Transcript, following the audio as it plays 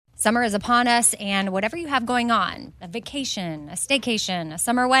Summer is upon us, and whatever you have going on, a vacation, a staycation, a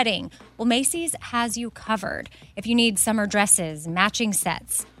summer wedding, well, Macy's has you covered. If you need summer dresses, matching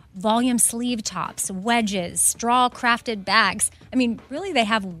sets, volume sleeve tops, wedges, straw crafted bags, really they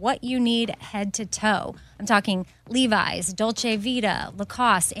have what you need head to toe. I'm talking Levi's, Dolce Vita,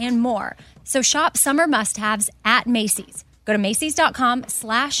 Lacoste, and more. So shop summer must-haves at Macy's. Go to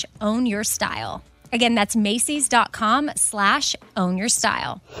Macys.com/ownyourstyle. Again, that's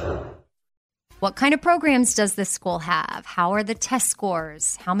Macys.com/ownyourstyle. What kind of programs does this school have? How are the test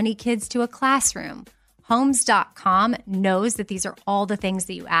scores? How many kids to a classroom? Homes.com knows that these are all the things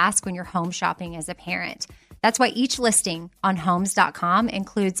that you ask when you're home shopping as a parent. That's why each listing on Homes.com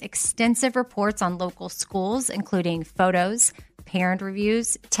includes extensive reports on local schools, including photos, parent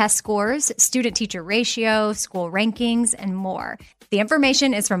reviews, test scores, student-teacher ratio, school rankings, and more. The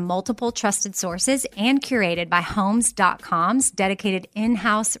information is from multiple trusted sources and curated by Homes.com's dedicated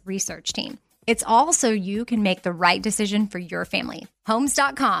in-house research team. It's all so you can make the right decision for your family.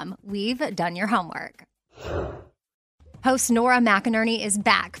 Homes.com, we've done your homework. Host Nora McInerney is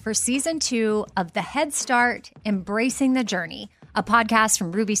back for season 2 of The Head Start, Embracing the Journey, a podcast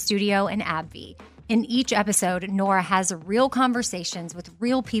from Ruby Studio and AbbVie. In each episode, Nora has real conversations with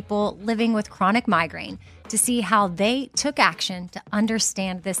real people living with chronic migraine to see how they took action to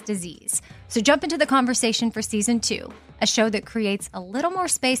understand this disease. So jump into the conversation for season 2, a show that creates a little more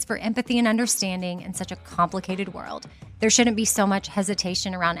space for empathy and understanding in such a complicated world. There shouldn't be so much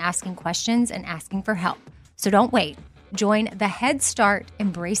hesitation around asking questions and asking for help. So don't wait. Join The Head Start,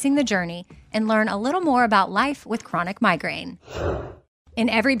 Embracing the Journey, and learn a little more about life with chronic migraine. In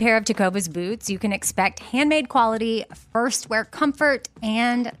every pair of Tecovas boots, you can expect handmade quality, first wear comfort,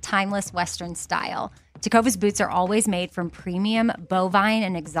 and timeless Western style. Tecovas boots are always made from premium bovine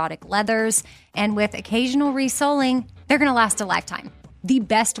and exotic leathers, and with occasional resoling, they're going to last a lifetime. The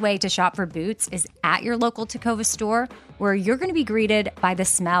best way to shop for boots is at your local Tecovas store, where you're going to be greeted by the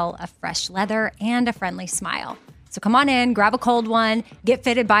smell of fresh leather and a friendly smile. So come on in, grab a cold one, get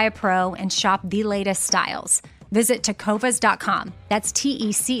fitted by a pro, and shop the latest styles. Visit tecovas.com. That's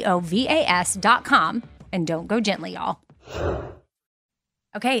TECOVAS.com. And don't go gently, y'all.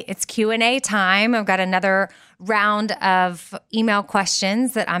 Okay, it's Q&A time. I've got another round of email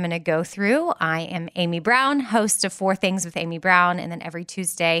questions that I'm going to go through. I am Amy Brown, host of 4 Things with Amy Brown, and then every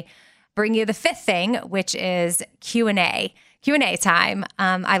Tuesday bring you the 5th thing, which is Q&A. Q&A time.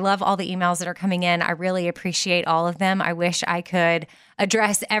 I love all the emails that are coming in. I really appreciate all of them. I wish I could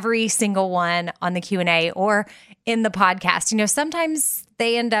address every single one on the Q&A or in the podcast. You know, sometimes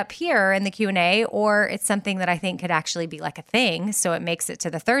they end up here in the Q&A, or it's something that I think could actually be like a thing. So it makes it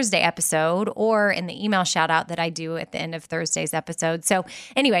to the Thursday episode or in the email shout out that I do at the end of Thursday's episode. So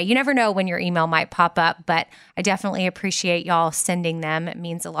anyway, you never know when your email might pop up, but I definitely appreciate y'all sending them. It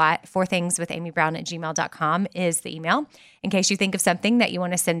means a lot. 4thingswithamybrown@gmail.com is the email in case you think of something that you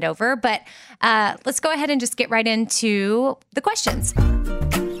want to send over. But let's go ahead and just get right into the questions.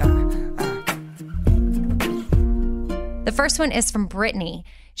 The first one is from Brittany.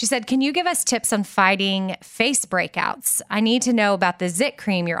 She said, can you give us tips on fighting face breakouts? I need to know about the Zit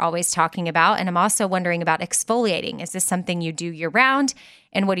cream you're always talking about, and I'm also wondering about exfoliating. Is this something you do year-round,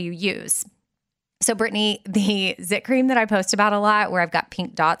 and what do you use? So, Brittany, the Zit cream that I post about a lot, where I've got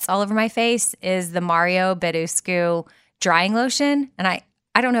pink dots all over my face, is the Mario Badescu drying lotion. And I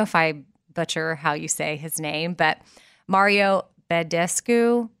don't know if I butcher how you say his name, but Mario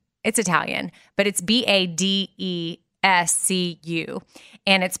Badescu, it's Italian, but it's Badescu.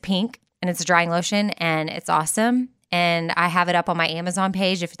 And it's pink, and it's a drying lotion, and it's awesome. And I have it up on my Amazon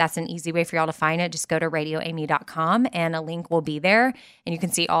page. If that's an easy way for y'all to find it, just go to radioamy.com and a link will be there. And you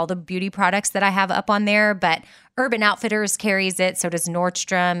can see all the beauty products that I have up on there. But Urban Outfitters carries it. So does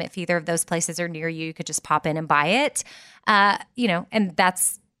Nordstrom. If either of those places are near you, you could just pop in and buy it. And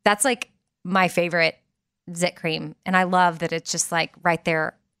that's like my favorite Zit cream. And I love that it's just like right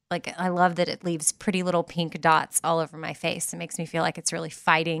there. Like, I love that it leaves pretty little pink dots all over my face. It makes me feel like it's really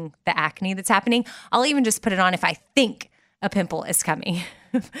fighting the acne that's happening. I'll even just put it on if I think a pimple is coming.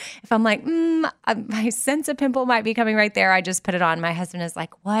 If I'm like, I sense a pimple might be coming right there, I just put it on. My husband is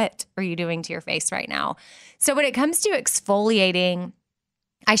like, what are you doing to your face right now? So when it comes to exfoliating,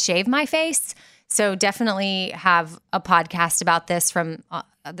 I shave my face. So definitely have a podcast about this from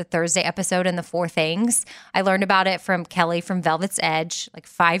the Thursday episode and the 4 Things. I learned about it from Kelly from Velvet's Edge like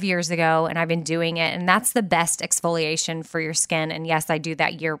 5 years ago, and I've been doing it. And that's the best exfoliation for your skin. And yes, I do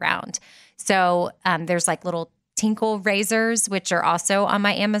that year round. So there's like little Tinkle razors, which are also on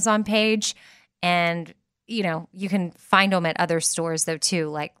my Amazon page. And, you know, you can find them at other stores though too,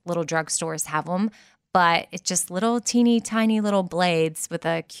 like little drugstores have them. but it's just little teeny tiny little blades with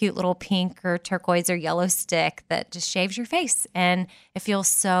a cute little pink or turquoise or yellow stick that just shaves your face. And it feels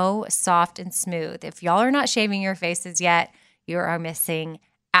so soft and smooth. If y'all are not shaving your faces yet, you are missing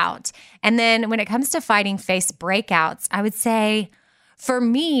out. And then when it comes to fighting face breakouts, I would say for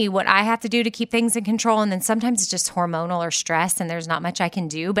me, what I have to do to keep things in control, and then sometimes it's just hormonal or stress and there's not much I can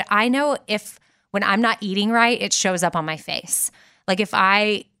do. But I know when I'm not eating right, it shows up on my face. Like if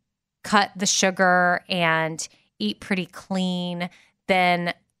I cut the sugar and eat pretty clean,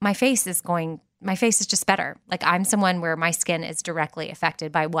 then my face is just better. Like I'm someone where my skin is directly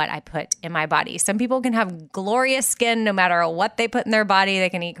affected by what I put in my body. Some people can have glorious skin no matter what they put in their body. They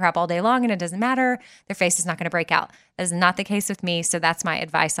can eat crap all day long and it doesn't matter. Their face is not going to break out. That is not the case with me. So that's my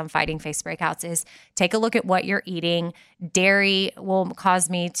advice on fighting face breakouts is take a look at what you're eating. Dairy will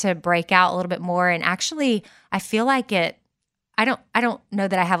cause me to break out a little bit more. And actually, I feel like I don't know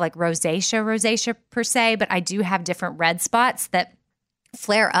that I have like rosacea per se, but I do have different red spots that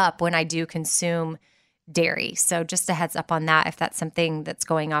flare up when I do consume dairy. So just a heads up on that. If that's something that's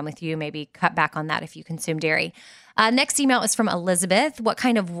going on with you, maybe cut back on that if you consume dairy. Next email is from Elizabeth. What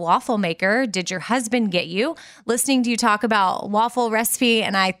kind of waffle maker did your husband get you? Listening to you talk about waffle recipe,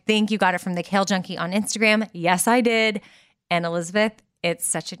 and I think you got it from the Kale Junkie on Instagram. Yes, I did. And Elizabeth, it's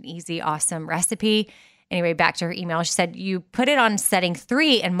such an easy, awesome recipe. Anyway, back to her email. She said, you put it on setting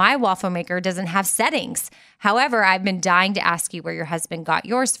 3 and my waffle maker doesn't have settings. However, I've been dying to ask you where your husband got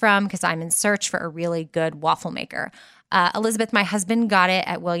yours from because I'm in search for a really good waffle maker. Elizabeth, my husband got it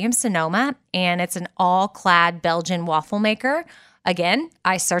at Williams-Sonoma, and it's an all-clad Belgian waffle maker. Again,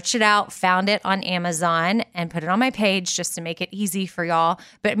 I searched it out, found it on Amazon, and put it on my page just to make it easy for y'all.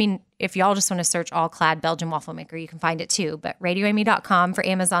 But I mean, if y'all just want to search all-clad Belgian waffle maker, you can find it too. But radioamy.com for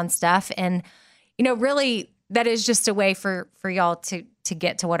Amazon stuff. And really, that is just a way for y'all to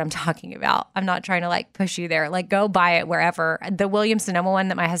get to what I'm talking about. I'm not trying to like push you there. Like go buy it wherever. The Williams-Sonoma one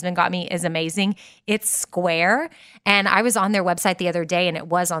that my husband got me is amazing. It's square. And I was on their website the other day and it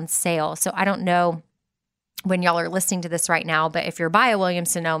was on sale. So I don't know when y'all are listening to this right now, but if you're by a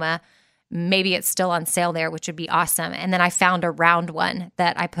Williams-Sonoma, maybe it's still on sale there, which would be awesome. And then I found a round one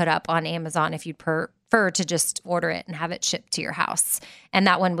that I put up on Amazon if you'd prefer to just order it and have it shipped to your house. And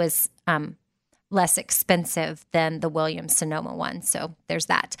that one was less expensive than the Williams-Sonoma one. So there's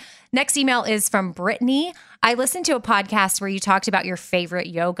that. Next email is from Brittany. I listened to a podcast where you talked about your favorite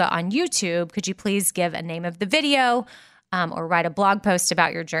yoga on YouTube. Could you please give a name of the video or write a blog post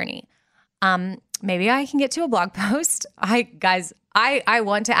about your journey? Maybe I can get to a blog post. I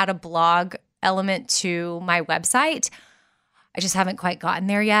want to add a blog element to my website. I just haven't quite gotten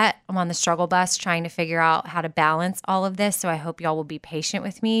there yet. I'm on the struggle bus trying to figure out how to balance all of this. So I hope y'all will be patient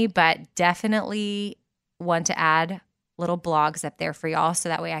with me, but definitely want to add little blogs up there for y'all. So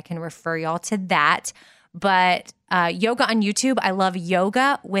that way I can refer y'all to that. But yoga on YouTube, I love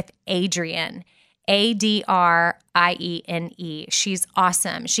Yoga with Adriene, Adriene. She's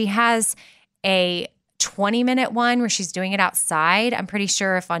awesome. She has a 20-minute one where she's doing it outside. I'm pretty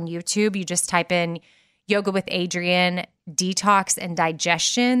sure if on YouTube you just type in Yoga with Adriene, detox and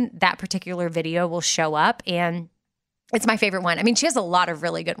digestion, that particular video will show up. And it's my favorite one. I mean, she has a lot of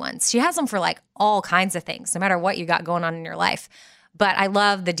really good ones. She has them for like all kinds of things, no matter what you got going on in your life. But I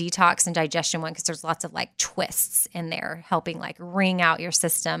love the detox and digestion one because there's lots of like twists in there helping like wring out your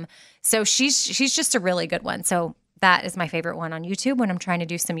system. So she's just a really good one. So that is my favorite one on YouTube when I'm trying to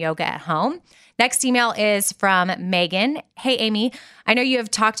do some yoga at home. Next email is from Megan. Hey, Amy, I know you have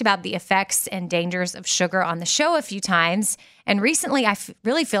talked about the effects and dangers of sugar on the show a few times. And recently I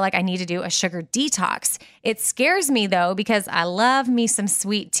really feel like I need to do a sugar detox. It scares me though, because I love me some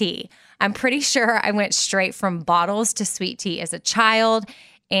sweet tea. I'm pretty sure I went straight from bottles to sweet tea as a child.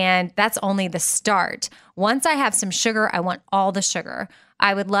 And that's only the start. Once I have some sugar, I want all the sugar.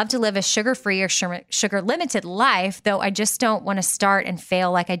 I would love to live a sugar-free or sugar-limited life, though I just don't want to start and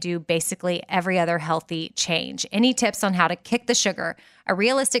fail like I do basically every other healthy change. Any tips on how to kick the sugar, a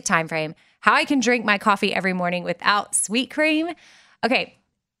realistic time frame, how I can drink my coffee every morning without sweet cream? Okay,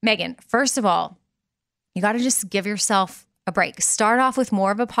 Megan, first of all, you got to just give yourself a break. Start off with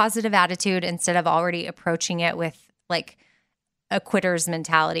more of a positive attitude instead of already approaching it with like a quitter's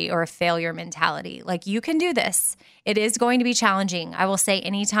mentality or a failure mentality. Like you can do this. It is going to be challenging. I will say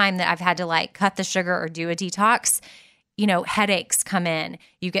anytime that I've had to like cut the sugar or do a detox, headaches come in,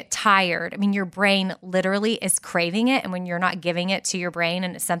 you get tired. I mean, your brain literally is craving it. And when you're not giving it to your brain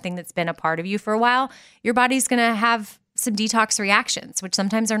and it's something that's been a part of you for a while, your body's going to have some detox reactions, which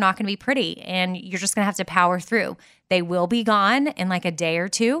sometimes are not going to be pretty. And you're just going to have to power through. They will be gone in like a day or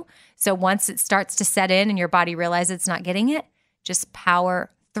two. So once it starts to set in and your body realizes it's not getting it, just power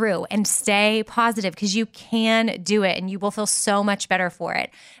through and stay positive because you can do it and you will feel so much better for it.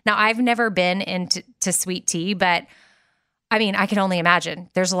 Now, I've never been into sweet tea, but I mean, I can only imagine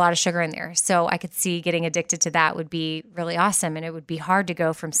there's a lot of sugar in there. So I could see getting addicted to that would be really awesome. And it would be hard to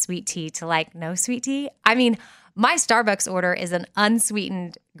go from sweet tea to like no sweet tea. I mean, my Starbucks order is an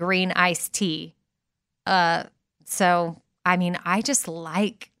unsweetened green iced tea. So, I mean, I just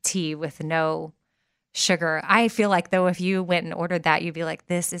like tea with no sugar. I feel like though, if you went and ordered that, you'd be like,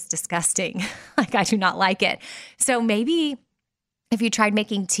 this is disgusting. Like, I do not like it. So maybe if you tried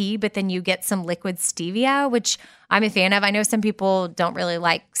making tea, but then you get some liquid stevia, which I'm a fan of. I know some people don't really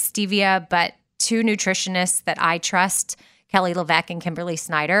like stevia, but two nutritionists that I trust, Kelly LeVeque and Kimberly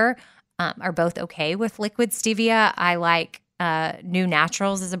Snyder, are both okay with liquid stevia. I like New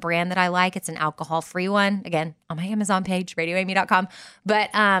Naturals is a brand that I like. It's an alcohol-free one. Again, on my Amazon page, radioamy.com.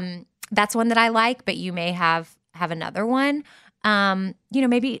 But that's one that I like, but you may have another one.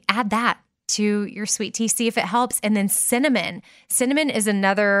 Maybe add that to your sweet tea, see if it helps. And then cinnamon. Cinnamon is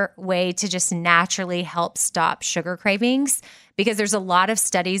another way to just naturally help stop sugar cravings because there's a lot of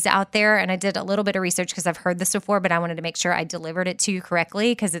studies out there. And I did a little bit of research because I've heard this before, but I wanted to make sure I delivered it to you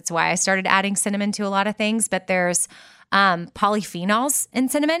correctly because it's why I started adding cinnamon to a lot of things. But there's polyphenols in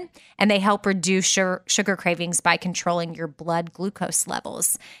cinnamon, and they help reduce sugar cravings by controlling your blood glucose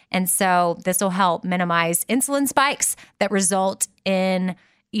levels. And so this will help minimize insulin spikes that result in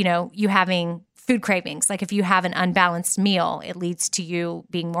you having food cravings. Like if you have an unbalanced meal, it leads to you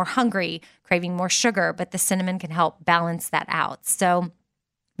being more hungry, craving more sugar, but the cinnamon can help balance that out. So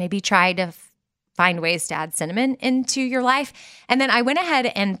maybe try to find ways to add cinnamon into your life. And then I went ahead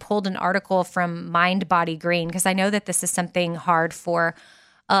and pulled an article from Mind Body Green because I know that this is something hard for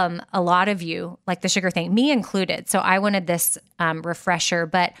a lot of you, like the sugar thing, me included. So I wanted this refresher.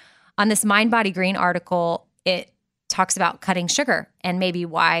 But on this Mind Body Green article, it talks about cutting sugar and maybe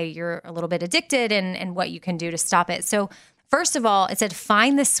why you're a little bit addicted and what you can do to stop it. So first of all, it said,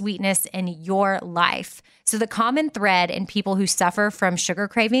 find the sweetness in your life. So the common thread in people who suffer from sugar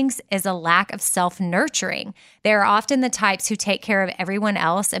cravings is a lack of self-nurturing. They are often the types who take care of everyone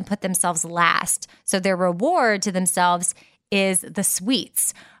else and put themselves last. So their reward to themselves is the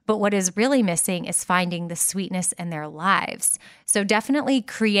sweets. But what is really missing is finding the sweetness in their lives. So definitely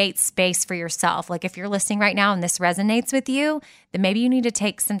create space for yourself. Like if you're listening right now and this resonates with you, then maybe you need to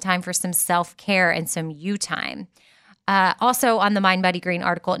take some time for some self-care and some you time. Also on the Mind Body Green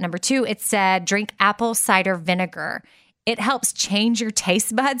article at number 2, it said, drink apple cider vinegar. It helps change your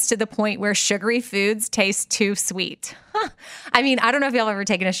taste buds to the point where sugary foods taste too sweet. I mean, I don't know if y'all ever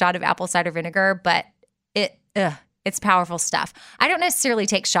taken a shot of apple cider vinegar, but it's powerful stuff. I don't necessarily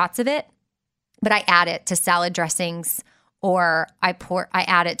take shots of it, but I add it to salad dressings or I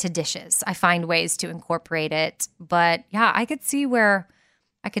add it to dishes. I find ways to incorporate it. But yeah, I could see where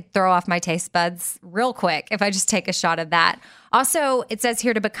I could throw off my taste buds real quick if I just take a shot of that. Also, it says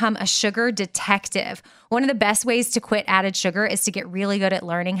here to become a sugar detective. One of the best ways to quit added sugar is to get really good at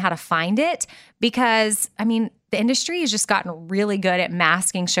learning how to find it because, I mean, the industry has just gotten really good at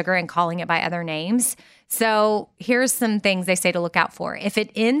masking sugar and calling it by other names. So here's some things they say to look out for. If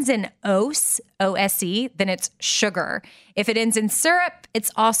it ends in ose, O-S-E, then it's sugar. If it ends in syrup, it's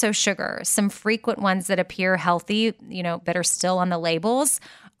also sugar. Some frequent ones that appear healthy, that are still on the labels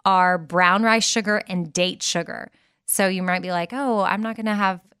are brown rice sugar and date sugar. So you might be like, oh, I'm not going to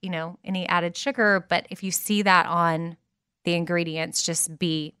have, any added sugar. But if you see that on the ingredients, just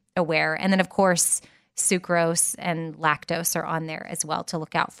be aware. And then, of course, sucrose and lactose are on there as well to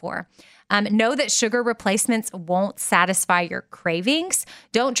look out for. Know that sugar replacements won't satisfy your cravings.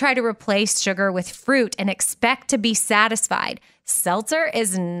 Don't try to replace sugar with fruit and expect to be satisfied. Seltzer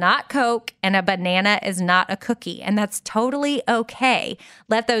is not Coke and a banana is not a cookie, and that's totally okay.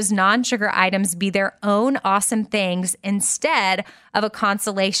 Let those non-sugar items be their own awesome things instead of a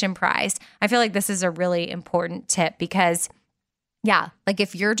consolation prize. I feel like this is a really important tip because yeah, like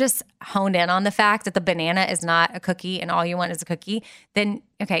if you're just honed in on the fact that the banana is not a cookie and all you want is a cookie, then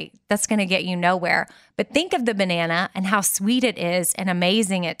okay, that's going to get you nowhere. But think of the banana and how sweet it is and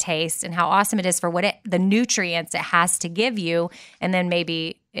amazing it tastes and how awesome it is for the nutrients it has to give you. And then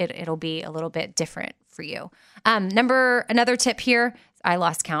maybe it'll be a little bit different for you. Another tip here, I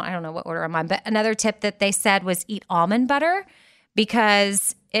lost count. I don't know what order I'm on, but another tip that they said was eat almond butter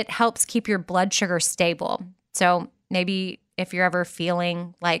because it helps keep your blood sugar stable. So maybe if you're ever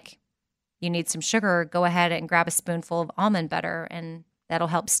feeling like you need some sugar, go ahead and grab a spoonful of almond butter, and that'll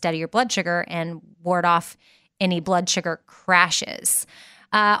help steady your blood sugar and ward off any blood sugar crashes.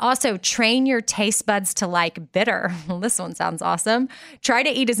 Also, train your taste buds to like bitter. This one sounds awesome. Try to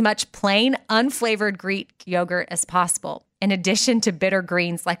eat as much plain, unflavored Greek yogurt as possible, in addition to bitter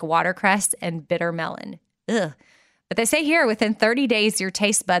greens like watercress and bitter melon. Ugh. But they say here, within 30 days, your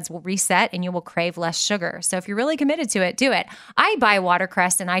taste buds will reset and you will crave less sugar. So if you're really committed to it, do it. I buy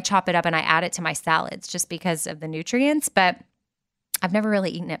watercress and I chop it up and I add it to my salads just because of the nutrients, but I've never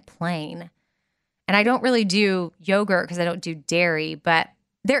really eaten it plain. And I don't really do yogurt because I don't do dairy, but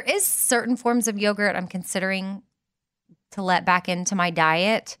there is certain forms of yogurt I'm considering to let back into my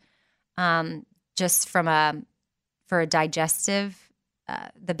diet, just for a digestive,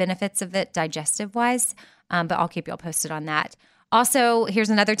 the benefits of it digestive wise. But I'll keep you all posted on that. Also, here's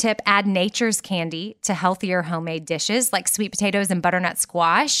another tip. Add nature's candy to healthier homemade dishes like sweet potatoes and butternut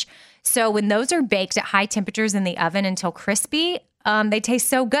squash. So when those are baked at high temperatures in the oven until crispy, they taste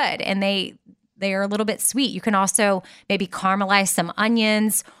so good and they are a little bit sweet. You can also maybe caramelize some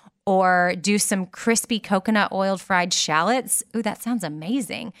onions or do some crispy coconut oiled fried shallots. Ooh, that sounds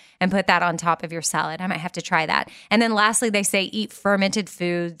amazing. And put that on top of your salad. I might have to try that. And then lastly, they say eat fermented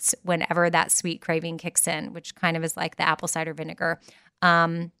foods whenever that sweet craving kicks in, which kind of is like the apple cider vinegar.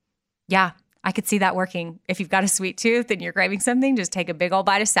 Yeah, I could see that working. If you've got a sweet tooth and you're craving something, just take a big old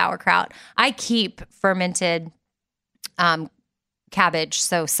bite of sauerkraut. I keep fermented cabbage,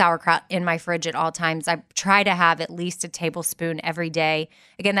 so sauerkraut, in my fridge at all times. I try to have at least a tablespoon every day.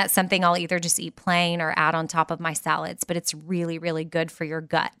 Again, that's something I'll either just eat plain or add on top of my salads, but it's really, really good for your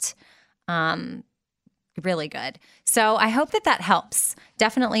gut. Really good. So I hope that helps.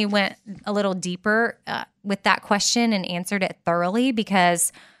 Definitely went a little deeper with that question and answered it thoroughly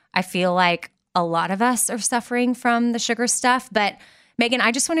because I feel like a lot of us are suffering from the sugar stuff. But Megan,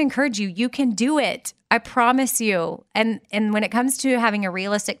 I just want to encourage you. You can do it. I promise you. And when it comes to having a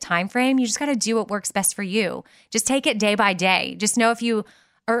realistic time frame, you just got to do what works best for you. Just take it day by day. Just know if you,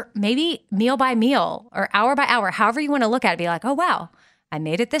 or maybe meal by meal or hour by hour, however you want to look at it, be like, oh, wow, I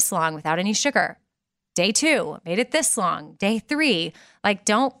made it this long without any sugar. Day 2, made it this long. Day 3, like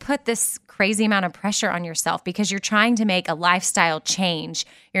don't put this crazy amount of pressure on yourself because you're trying to make a lifestyle change.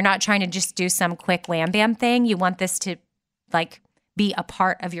 You're not trying to just do some quick wham bam thing. You want this to like be a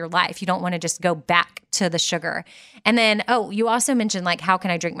part of your life. You don't want to just go back to the sugar. And then, you also mentioned like, how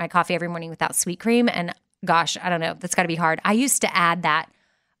can I drink my coffee every morning without sweet cream? And gosh, I don't know. That's got to be hard. I used to add that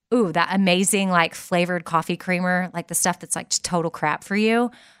amazing like flavored coffee creamer, like the stuff that's like just total crap for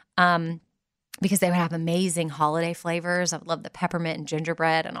you. Because they would have amazing holiday flavors. I would love the peppermint and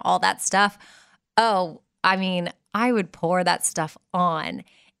gingerbread and all that stuff. Oh, I mean, I would pour that stuff on.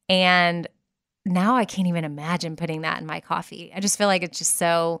 And now I can't even imagine putting that in my coffee. I just feel like it's just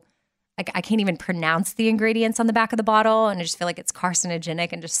so, like I can't even pronounce the ingredients on the back of the bottle. And I just feel like it's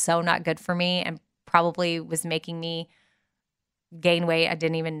carcinogenic and just so not good for me and probably was making me gain weight. I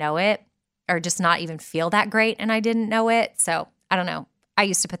didn't even know it, or just not even feel that great and I didn't know it. So I don't know. I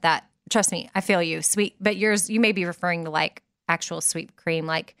used to put that. Trust me, I feel you. Sweet, but yours, you may be referring to like actual sweet cream,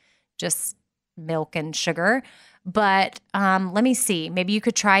 like just milk and sugar. But let me see. Maybe you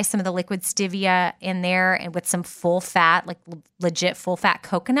could try some of the liquid stevia in there and with some full fat, like legit full fat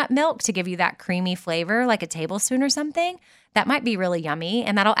coconut milk to give you that creamy flavor, like a tablespoon or something. That might be really yummy.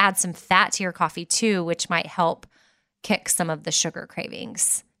 And that'll add some fat to your coffee too, which might help kick some of the sugar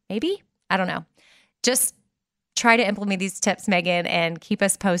cravings. Maybe? I don't know. Just try to implement these tips, Megan, and keep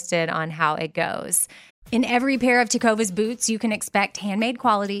us posted on how it goes. In every pair of Tecovas boots, you can expect handmade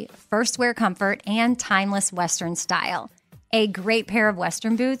quality, first wear comfort, and timeless Western style. A great pair of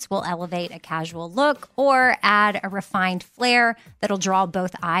Western boots will elevate a casual look or add a refined flair that'll draw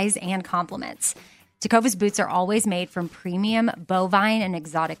both eyes and compliments. Tecovas boots are always made from premium bovine and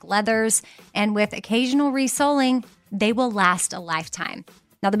exotic leathers, and with occasional resoling, they will last a lifetime.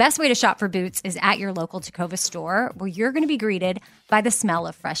 Now, the best way to shop for boots is at your local Tecovas store, where you're going to be greeted by the smell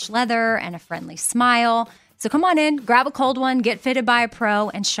of fresh leather and a friendly smile. So come on in, grab a cold one, get fitted by a pro,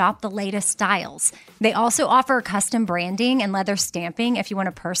 and shop the latest styles. They also offer custom branding and leather stamping if you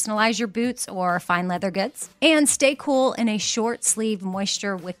want to personalize your boots or fine leather goods. And stay cool in a short sleeve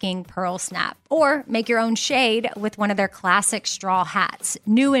moisture wicking pearl snap. Or make your own shade with one of their classic straw hats,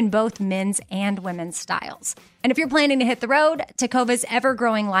 new in both men's and women's styles. And if you're planning to hit the road, Tecovas'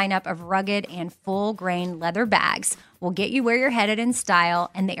 ever-growing lineup of rugged and full-grain leather bags will get you where you're headed in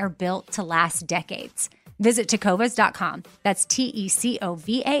style, and they are built to last decades. Visit Tecovas.com. That's Tecovas.com.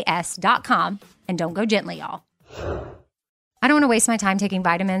 And don't go gently, y'all. I don't want to waste my time taking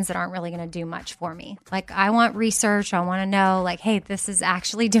vitamins that aren't really going to do much for me. Like, I want research. I want to know, like, hey, this is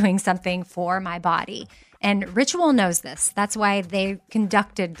actually doing something for my body. And Ritual knows this. That's why they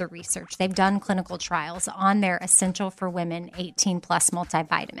conducted the research. They've done clinical trials on their Essential for Women 18 Plus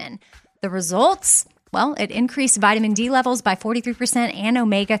multivitamin. The results? Well, it increased vitamin D levels by 43% and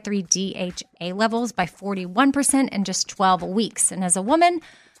omega-3 DHA levels by 41% in just 12 weeks. And as a woman,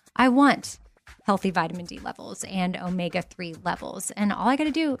 I want healthy vitamin D levels and omega-3 levels. And all I got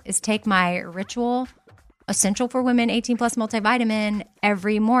to do is take my Ritual Essential for Women 18 Plus multivitamin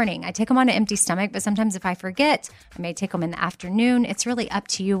every morning. I take them on an empty stomach, but sometimes if I forget, I may take them in the afternoon. It's really up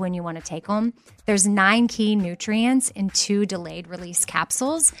to you when you want to take them. There's 9 key nutrients in 2 delayed release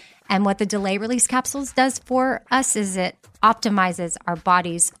capsules. And what the delayed release capsules does for us is it optimizes our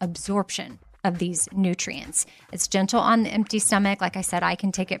body's absorption of these nutrients. It's gentle on the empty stomach. Like I said, I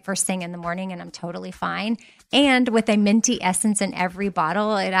can take it first thing in the morning and I'm totally fine. And with a minty essence in every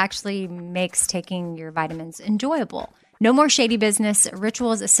bottle, it actually makes taking your vitamins enjoyable. No more shady business.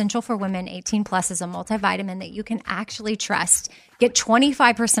 Ritual is Essential for Women 18 Plus is a multivitamin that you can actually trust. Get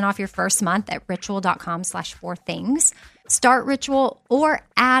 25% off your first month at ritual.com/4things. Start Ritual or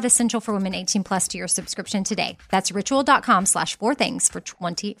add Essential for Women 18 Plus to your subscription today. That's ritual.com/4things for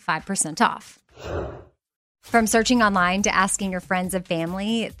 25% off. From searching online to asking your friends and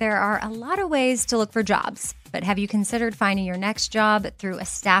family, there are a lot of ways to look for jobs. But have you considered finding your next job through a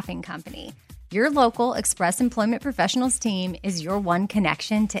staffing company? Your local Express Employment Professionals team is your one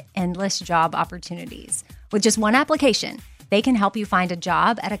connection to endless job opportunities. With just one application, they can help you find a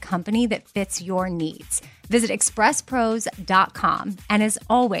job at a company that fits your needs. Visit expresspros.com. And as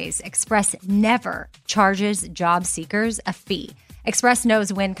always, Express never charges job seekers a fee. Express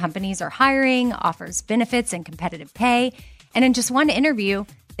knows when companies are hiring, offers benefits and competitive pay. And in just one interview,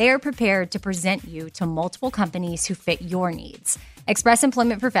 they are prepared to present you to multiple companies who fit your needs. Express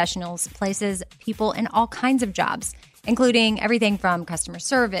Employment Professionals places people in all kinds of jobs, including everything from customer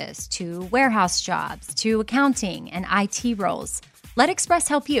service to warehouse jobs to accounting and IT roles. Let Express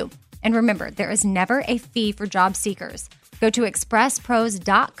help you. And remember, there is never a fee for job seekers. Go to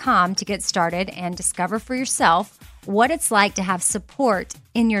expresspros.com to get started and discover for yourself what it's like to have support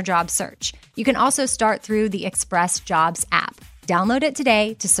in your job search. You can also start through the Express Jobs app. Download it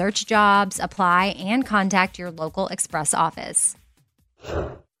today to search jobs, apply, and contact your local Express office.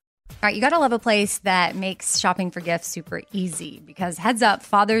 All right, you got to love a place that makes shopping for gifts super easy because heads up,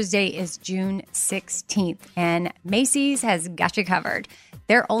 Father's Day is June 16th and Macy's has got you covered.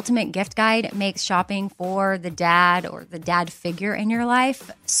 Their ultimate gift guide makes shopping for the dad or the dad figure in your life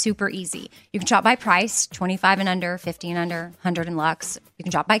super easy. You can shop by price, 25 and under, 50 and under, 100 and lux. You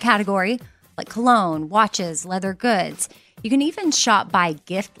can shop by category, like cologne, watches, leather goods. You can even shop by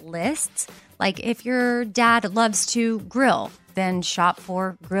gift lists. Like if your dad loves to grill, then shop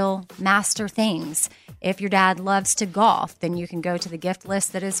for grill master things. If your dad loves to golf, then you can go to the gift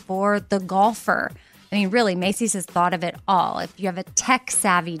list that is for the golfer. I mean, really, Macy's has thought of it all. If you have a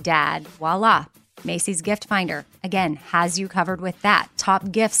tech-savvy dad, voila, Macy's Gift Finder, again, has you covered with that.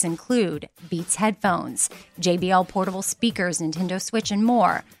 Top gifts include Beats headphones, JBL portable speakers, Nintendo Switch, and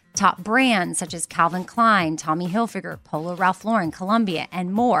more. Top brands such as Calvin Klein, Tommy Hilfiger, Polo Ralph Lauren, Columbia,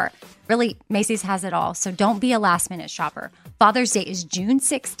 and more. Really, Macy's has it all, so don't be a last-minute shopper. Father's Day is June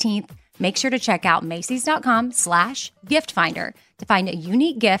 16th. Make sure to check out Macys.com/gift finder to find a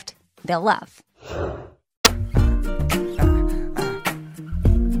unique gift they'll love.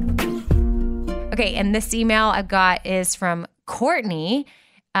 Okay, and this email I've got is from Courtney.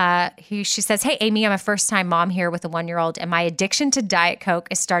 She says, "Hey, Amy, I'm a first-time mom here with a 1-year-old, and my addiction to Diet Coke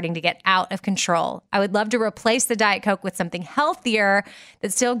is starting to get out of control. I would love to replace the Diet Coke with something healthier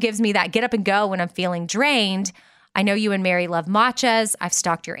that still gives me that get up and go when I'm feeling drained. I know you and Mary love matchas. I've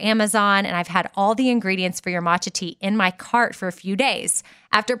stocked your Amazon, and I've had all the ingredients for your matcha tea in my cart for a few days.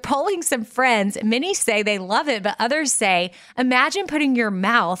 After polling some friends, many say they love it, but others say, imagine putting your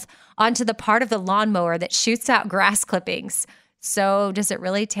mouth onto the part of the lawnmower that shoots out grass clippings. So does it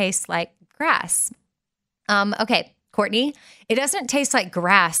really taste like grass?" Okay, Courtney, it doesn't taste like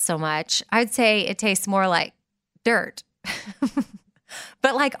grass so much. I'd say it tastes more like dirt,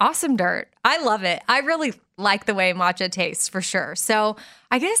 but like awesome dirt. I love it. I really like the way matcha tastes for sure. So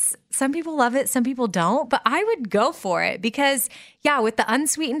I guess some people love it, some people don't, but I would go for it because, yeah, with the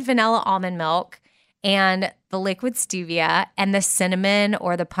unsweetened vanilla almond milk and the liquid stevia and the cinnamon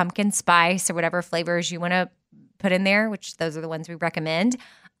or the pumpkin spice or whatever flavors you want to put in there, which those are the ones we recommend,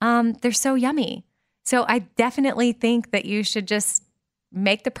 they're so yummy. So I definitely think that you should just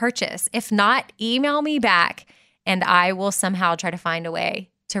make the purchase. If not, email me back and I will somehow try to find a way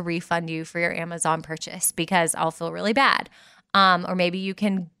to refund you for your Amazon purchase because I'll feel really bad. Or maybe you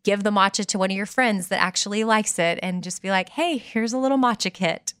can give the matcha to one of your friends that actually likes it and just be like, hey, here's a little matcha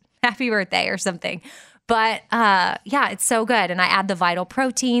kit. Happy birthday or something. But yeah, it's so good. And I add the Vital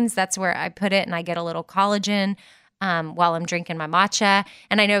Proteins. That's where I put it, and I get a little collagen while I'm drinking my matcha.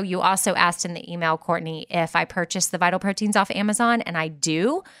 And I know you also asked in the email, Courtney, if I purchased the Vital Proteins off Amazon, and I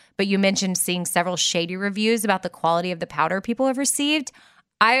do. But you mentioned seeing several shady reviews about the quality of the powder people have received.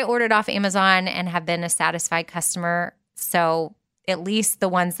 I ordered off Amazon and have been a satisfied customer. So at least the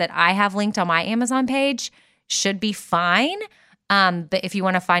ones that I have linked on my Amazon page should be fine. But if you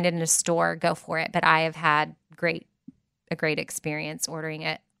want to find it in a store, go for it. But I have had a great experience ordering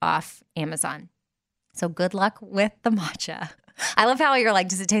it off Amazon. So good luck with the matcha. I love how you're like,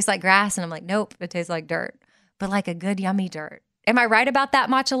 does it taste like grass? And I'm like, nope, it tastes like dirt, but like a good, yummy dirt. Am I right about that,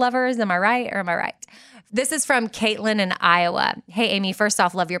 matcha lovers? Am I right or am I right? This is from Caitlin in Iowa. Hey, Amy, first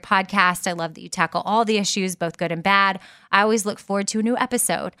off, love your podcast. I love that you tackle all the issues, both good and bad. I always look forward to a new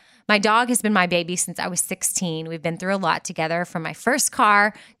episode. My dog has been my baby since I was 16. We've been through a lot together, from my first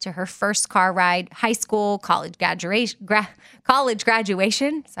car to her first car ride, high school, college graduation,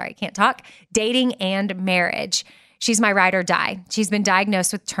 sorry, I can't talk, dating, and marriage. She's my ride or die. She's been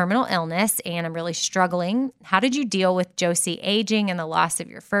diagnosed with terminal illness, and I'm really struggling. How did you deal with Josie aging and the loss of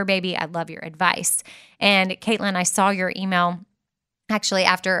your fur baby? I'd love your advice. And Caitlin, I saw your email actually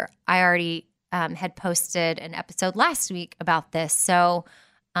after I already had posted an episode last week about this. So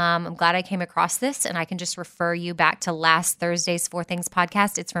I'm glad I came across this, and I can just refer you back to last Thursday's Four Things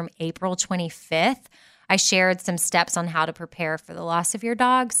podcast. It's from April 25th. I shared some steps on how to prepare for the loss of your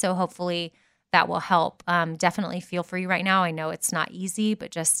dog. So hopefully that will help. Definitely feel for you right now. I know it's not easy,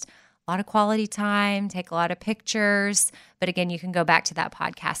 but just a lot of quality time, take a lot of pictures. But again, you can go back to that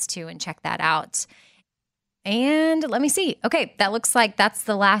podcast too and check that out. And let me see. Okay, that looks like that's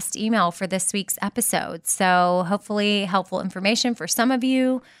the last email for this week's episode. So hopefully helpful information for some of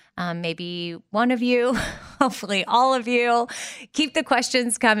you, maybe one of you, hopefully all of you. Keep the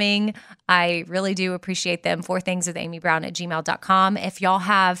questions coming. I really do appreciate them. 4thingswithamybrown@gmail.com. If y'all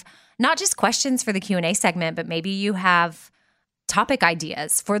have not just questions for the Q&A segment, but maybe you have topic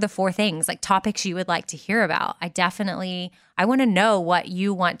ideas for the four things, like topics you would like to hear about. I want to know what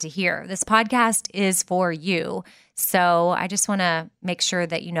you want to hear. This podcast is for you. So I just want to make sure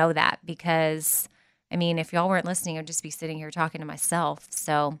that you know that, because I mean, if y'all weren't listening, I'd just be sitting here talking to myself.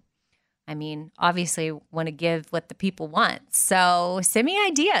 So, I mean, obviously want to give what the people want. So send me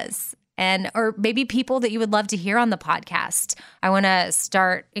ideas. Or maybe people that you would love to hear on the podcast. I want to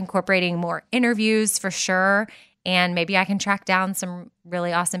start incorporating more interviews for sure. And maybe I can track down some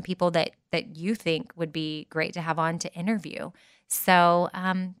really awesome people that you think would be great to have on to interview. So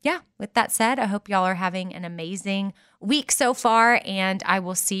yeah, with that said, I hope y'all are having an amazing week so far. And I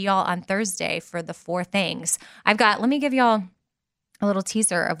will see y'all on Thursday for the four things. Let me give y'all a little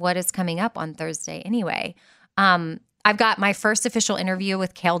teaser of what is coming up on Thursday anyway. I've got my first official interview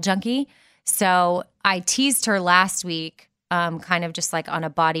with Kale Junkie. So I teased her last week, kind of just like on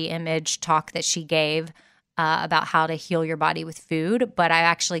a body image talk that she gave about how to heal your body with food. But I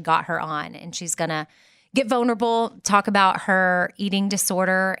actually got her on, and she's going to get vulnerable, talk about her eating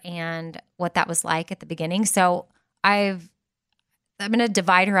disorder and what that was like at the beginning. So I'm going to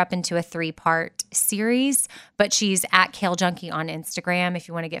divide her up into a 3-part series, but she's at Kale Junkie on Instagram if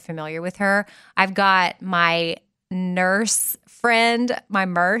you want to get familiar with her. I've got my nurse friend, my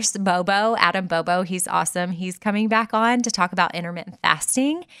nurse, Bobo, Adam Bobo. He's awesome. He's coming back on to talk about intermittent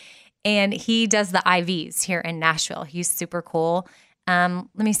fasting, and he does the IVs here in Nashville. He's super cool.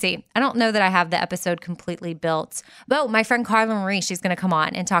 Let me see. I don't know that I have the episode completely built. But my friend Carla Marie, she's going to come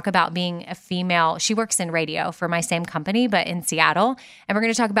on and talk about being a female. She works in radio for my same company, but in Seattle. And we're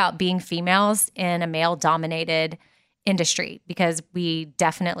going to talk about being females in a male-dominated industry, because we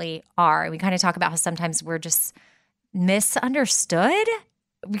definitely are. And we kind of talk about how sometimes we're just misunderstood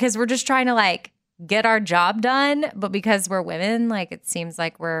because we're just trying to like get our job done. But because we're women, like it seems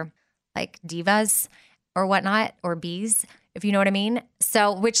like we're like divas or whatnot, or bees, if you know what I mean.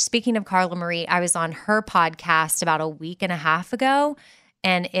 So, which, speaking of Carla Marie, I was on her podcast about a week and a half ago,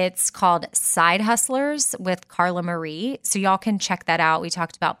 and it's called Side Hustlers with Carla Marie. So y'all can check that out. We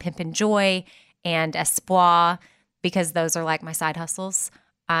talked about Pimp and Joy and Espoir, because those are like my side hustles.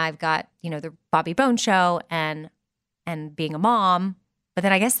 I've got, the Bobby Bone Show and being a mom. But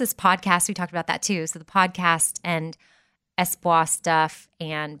then I guess this podcast, we talked about that too. So the podcast and Espoir stuff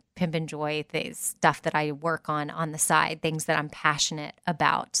and Pimp and Joy, the stuff that I work on the side, things that I'm passionate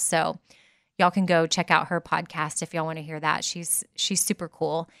about. So y'all can go check out her podcast if y'all want to hear that. She's super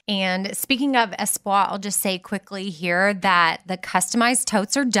cool. And speaking of Espoir, I'll just say quickly here that the customized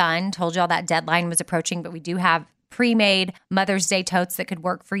totes are done. Told y'all that deadline was approaching, but we do have pre-made Mother's Day totes that could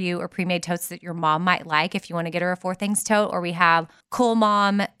work for you, or pre-made totes that your mom might like if you want to get her a 4 Things tote. Or we have cool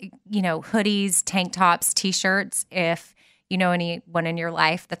mom, hoodies, tank tops, t-shirts. If you know anyone in your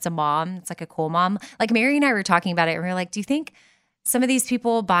life that's a mom, it's like a cool mom. Like Mary and I were talking about it, and we were like, do you think some of these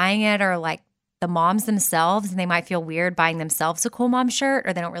people buying it are like the moms themselves, and they might feel weird buying themselves a cool mom shirt,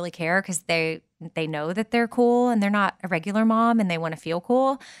 or they don't really care because they know that they're cool and they're not a regular mom and they want to feel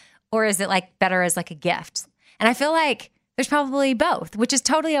cool? Or is it like better as like a gift? And I feel like there's probably both, which is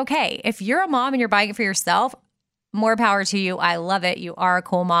totally okay. If you're a mom and you're buying it for yourself, more power to you. I love it. You are a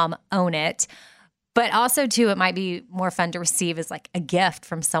cool mom. Own it. But also, too, it might be more fun to receive as like a gift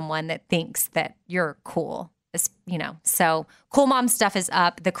from someone that thinks that you're cool. So cool mom stuff is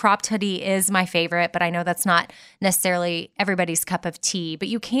up. The cropped hoodie is my favorite, but I know that's not necessarily everybody's cup of tea. But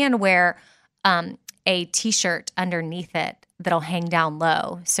you can wear a t-shirt underneath it that'll hang down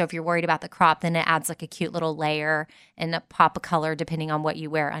low. So if you're worried about the crop, then it adds like a cute little layer and a pop of color depending on what you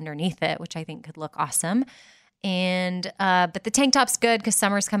wear underneath it, which I think could look awesome. And but the tank top's good because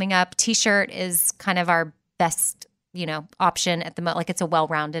summer's coming up. T-shirt is kind of our best, option at the moment. Like it's a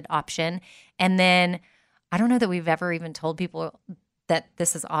well-rounded option. And then I don't know that we've ever even told people that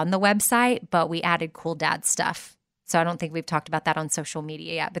this is on the website, but we added Cool Dad stuff. So I don't think we've talked about that on social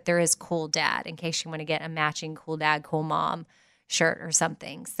media yet, but there is Cool Dad in case you want to get a matching Cool Dad, Cool Mom shirt or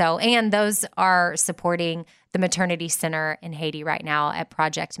something. So, and those are supporting the maternity center in Haiti right now at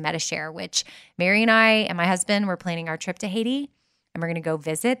Project Metashare, which Mary and I and my husband, we're planning our trip to Haiti, and we're going to go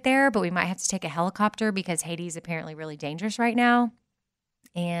visit there, but we might have to take a helicopter because Haiti is apparently really dangerous right now.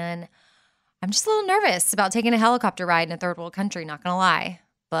 And I'm just a little nervous about taking a helicopter ride in a third world country, not going to lie.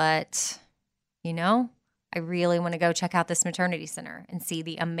 But, I really want to go check out this maternity center and see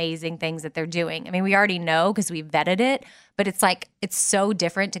the amazing things that they're doing. I mean, we already know because we vetted it, but it's so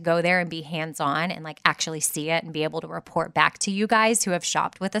different to go there and be hands-on and like actually see it and be able to report back to you guys who have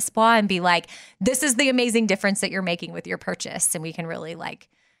shopped with a spa and be like, this is the amazing difference that you're making with your purchase. And we can really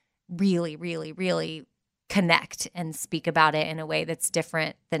really, really, really connect and speak about it in a way that's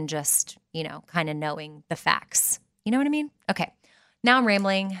different than just, kind of knowing the facts. You know what I mean? Okay. Now I'm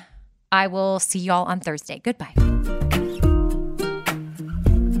rambling. I will see y'all on Thursday. Goodbye.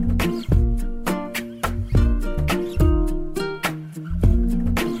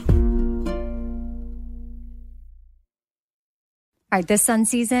 All right, this sun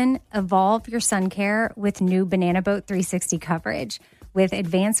season, evolve your sun care with new Banana Boat 360 coverage. With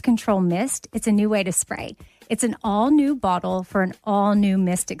Advanced Control Mist, it's a new way to spray. It's an all-new bottle for an all-new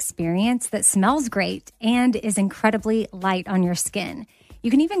mist experience that smells great and is incredibly light on your skin. You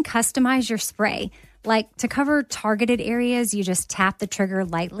can even customize your spray. Like to cover targeted areas, you just tap the trigger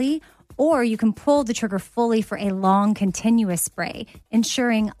lightly, or you can pull the trigger fully for a long, continuous spray,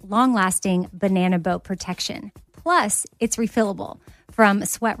 ensuring long-lasting Banana Boat protection. Plus, it's refillable. From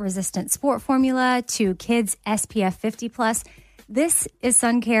sweat-resistant sport formula to kids SPF 50+, this is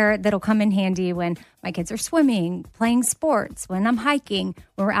sun care that'll come in handy when my kids are swimming, playing sports, when I'm hiking,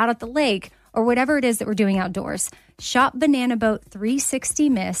 when we're out at the lake, or whatever it is that we're doing outdoors. Shop Banana Boat 360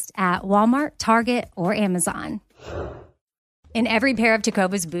 Mist at Walmart, Target, or Amazon. In every pair of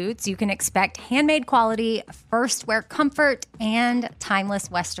Tecovas boots, you can expect handmade quality, first wear comfort, and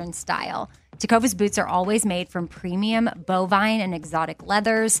timeless Western style. Tecovas boots are always made from premium bovine and exotic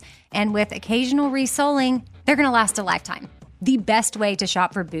leathers, and with occasional resoling, they're going to last a lifetime. The best way to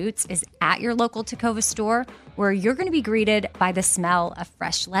shop for boots is at your local Tecovas store, where you're going to be greeted by the smell of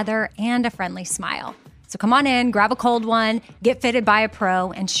fresh leather and a friendly smile. So come on in, grab a cold one, get fitted by a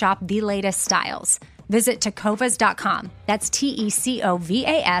pro, and shop the latest styles. Visit tecovas.com. That's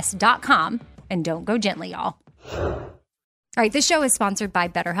TECOVAS.com. And don't go gently, y'all. All right, this show is sponsored by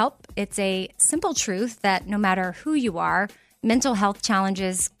BetterHelp. It's a simple truth that no matter who you are, mental health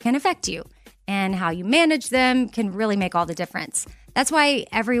challenges can affect you, and how you manage them can really make all the difference. That's why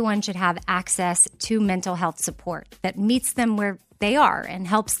everyone should have access to mental health support that meets them where they are and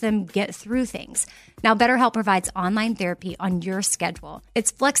helps them get through things. Now, BetterHelp provides online therapy on your schedule.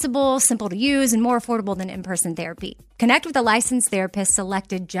 It's flexible, simple to use, and more affordable than in-person therapy. Connect with a licensed therapist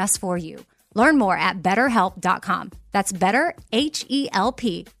selected just for you. Learn more at BetterHelp.com. That's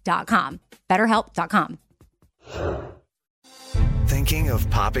BetterHelp.com. BetterHelp.com. Thinking of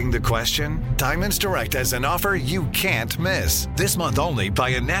popping the question? Diamonds Direct has an offer you can't miss. This month only, buy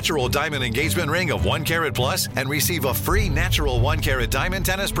a natural diamond engagement ring of 1 carat plus and receive a free natural 1 carat diamond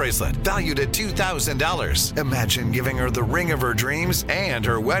tennis bracelet valued at $2,000. Imagine giving her the ring of her dreams and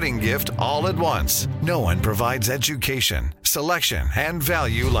her wedding gift all at once. No one provides education, selection, and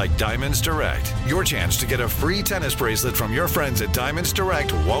value like Diamonds Direct. Your chance to get a free tennis bracelet from your friends at Diamonds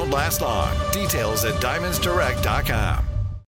Direct won't last long. Details at diamondsdirect.com.